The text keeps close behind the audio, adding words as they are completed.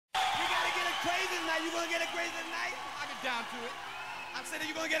crazy tonight? You gonna get it crazy tonight? I get down to it. I said, are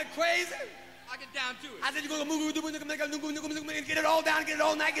you gonna get it crazy? I get down to it. I said, you're gonna move, get it all down, get it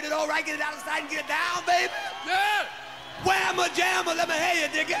all night, get it all right, get it out of sight, and get it down, baby. Yeah. Whamma jamma, let me hear you,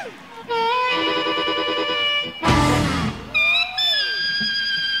 digga.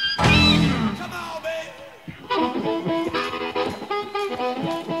 Come on, baby.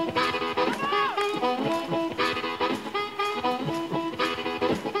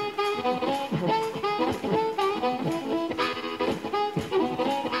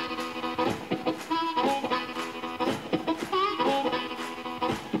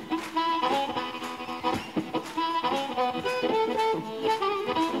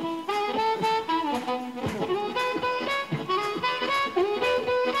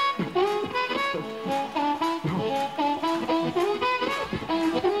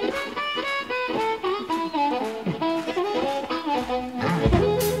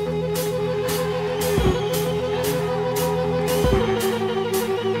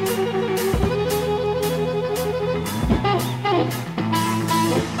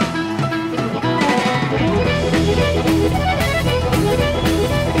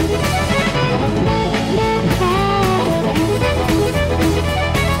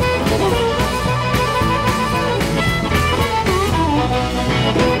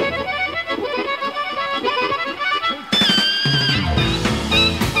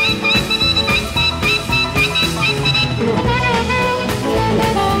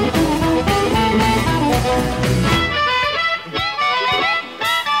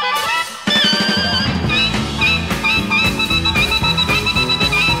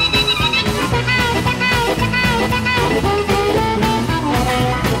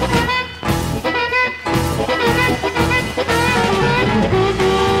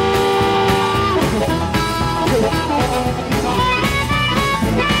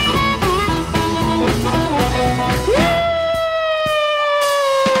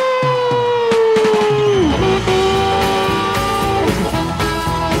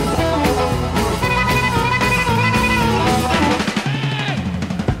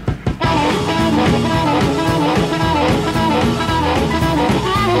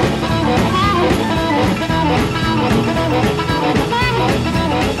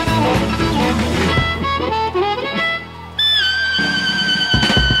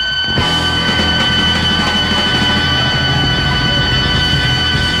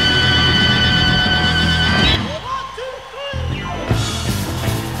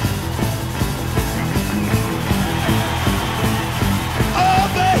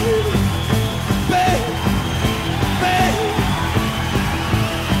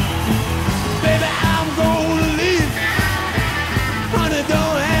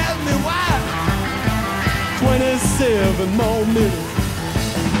 More minutes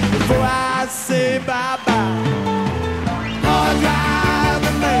before I say bye-bye. Hard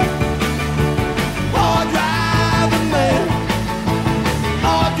driving man, hard driving man,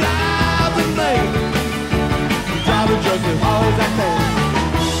 hard driving man. Driving just as hard as I can.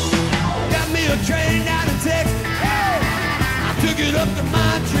 Got me a train down in Texas. Hey! I took it up to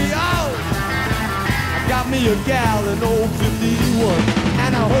Montreal. I got me a gal in old 51,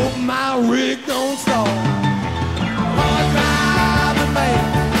 and I hope my rig don't stall. Hard driving man,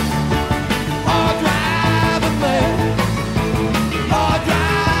 hard driving man, hard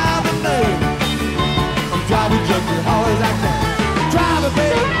driving man. I'm driving just as hard as I can. Driving,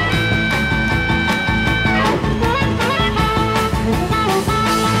 baby.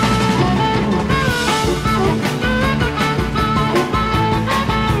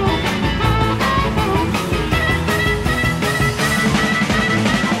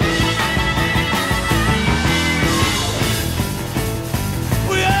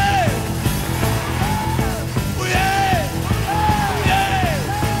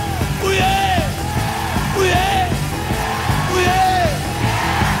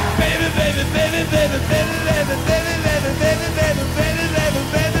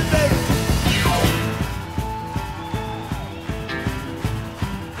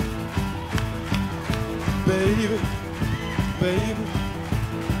 Baby, baby,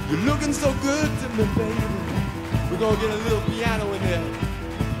 you're looking so good to me, baby. We're gonna get a little piano in there.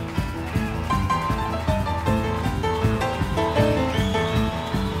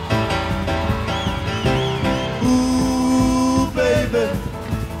 Ooh, baby,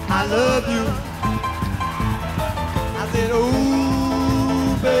 I love you. I said,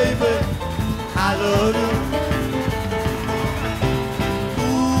 ooh, baby, I love you.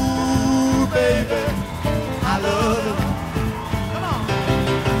 Ooh, baby, I love you. Come on.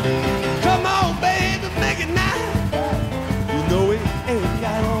 Come on, baby, make it nice. You know it ain't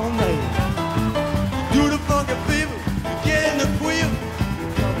got all night.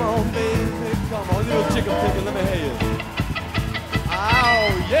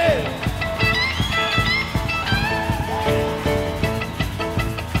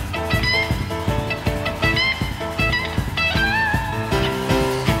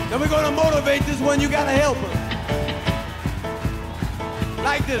 one you gotta help her.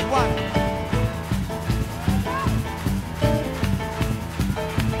 Like this, watch.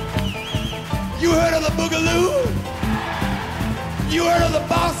 You heard of the Boogaloo? You heard of the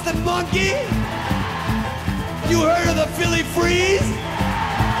Boston Monkey? You heard of the Philly Freeze?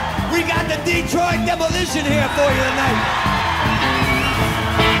 We got the Detroit Demolition here for you tonight.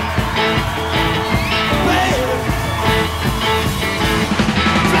 Baby,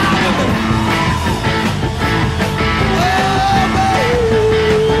 fly with me. Oh, baby,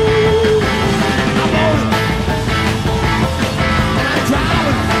 I'm on it. And I'm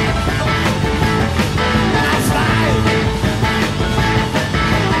driving. And I'm sliding.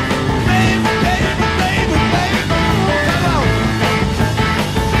 Baby, baby, baby, baby, come on.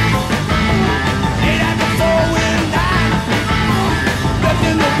 Ain't that the four-wheel drive? Left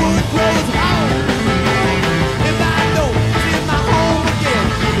in the wood grows home. If I don't see my home again,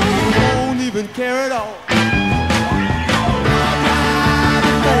 I won't even care at all.